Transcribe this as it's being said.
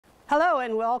Hello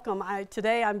and welcome.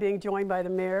 Today I'm being joined by the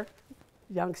Mayor,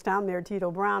 Youngstown, Mayor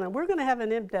Tito Brown, and we're going to have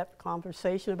an in-depth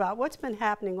conversation about what's been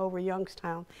happening over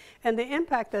Youngstown and the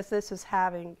impact that this is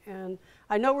having. And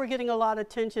I know we're getting a lot of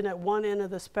attention at one end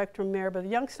of the spectrum, Mayor, but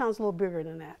Youngstown's a little bigger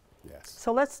than that. Yes.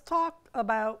 So let's talk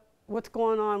about what's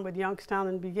going on with Youngstown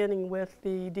and beginning with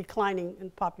the declining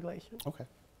in population. Okay.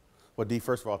 Well, Dee,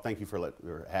 first of all, thank you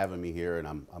for having me here, and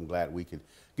I'm glad we could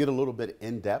get a little bit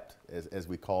in-depth, as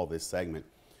we call this segment.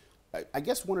 I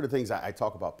guess one of the things I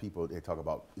talk about, they talk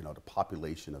about, the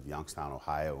population of Youngstown,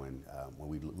 Ohio, and when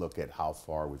we look at how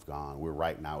far we've gone, we're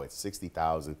right now at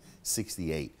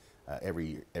 60,068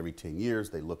 every 10 years.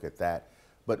 They look at that.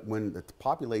 But when the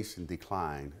population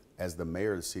declined, as the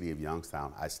mayor of the city of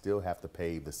Youngstown, I still have to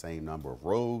pave the same number of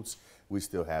roads. We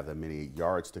still have that many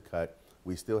yards to cut.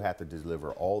 We still have to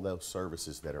deliver all those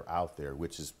services that are out there,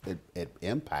 which is, it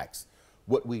impacts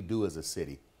what we do as a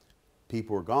city.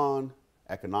 People are gone.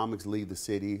 Economics leave the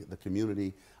city, the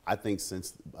community. I think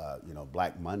since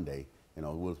Black Monday,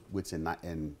 which it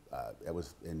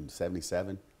was in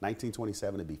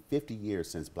 1927, it'd be 50 years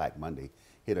since Black Monday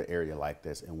hit an area like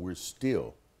this, and we're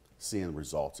still seeing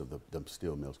results of the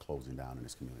steel mills closing down in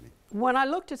this community. When I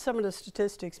looked at some of the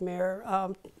statistics, Mayor,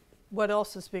 what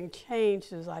else is being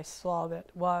changed as I saw that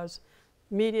was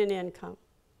median income.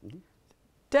 Mm-hmm.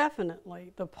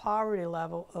 Definitely the poverty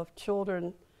level of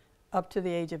children up to the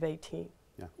age of 18.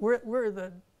 Yeah. We're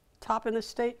the top in the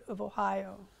state of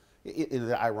Ohio.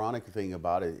 The ironic thing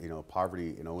about it,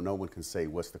 poverty, no one can say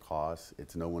what's the cause.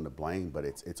 It's no one to blame, but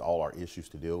it's all our issues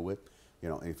to deal with.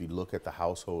 And if you look at the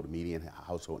median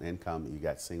household income, you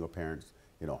got single parents,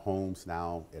 homes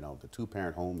now, the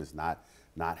two-parent home is not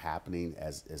happening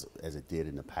as it did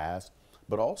in the past.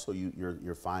 But also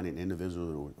you're finding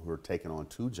individuals who are taking on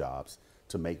two jobs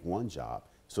to make one job,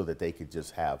 so that they could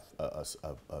just have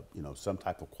some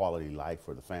type of quality life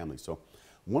for the family. So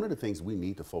one of the things we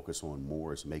need to focus on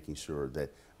more is making sure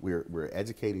that we're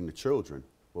educating the children,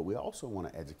 but we also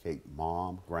want to educate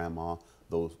mom, grandma,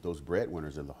 those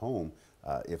breadwinners in the home,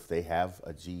 if they have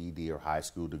a GED or high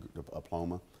school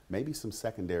diploma, maybe some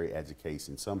secondary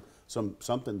education,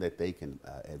 something that they can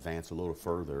advance a little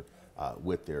further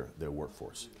with their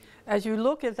workforce. As you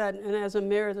look at that, and as a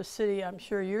mayor of the city, I'm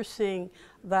sure you're seeing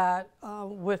that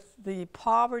with the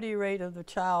poverty rate of the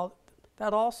child,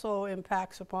 that also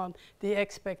impacts upon the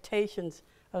expectations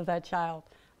of that child.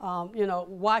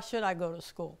 Why should I go to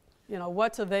school?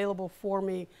 What's available for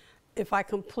me if I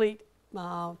complete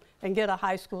and get a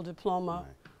high school diploma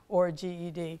or a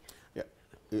GED? Yeah.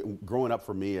 Growing up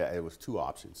for me, it was two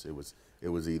options. It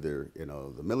was either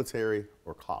the military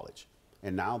or college.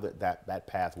 And now that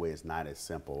pathway is not as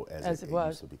simple as it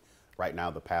used to be. Right now,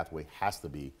 the pathway has to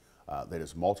be that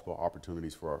there's multiple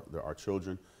opportunities for our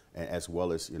children, as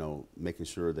well as making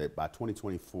sure that by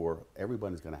 2024,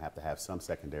 everybody's going to have some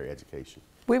secondary education.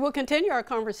 We will continue our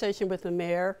conversation with the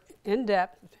mayor in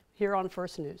depth here on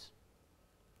First News.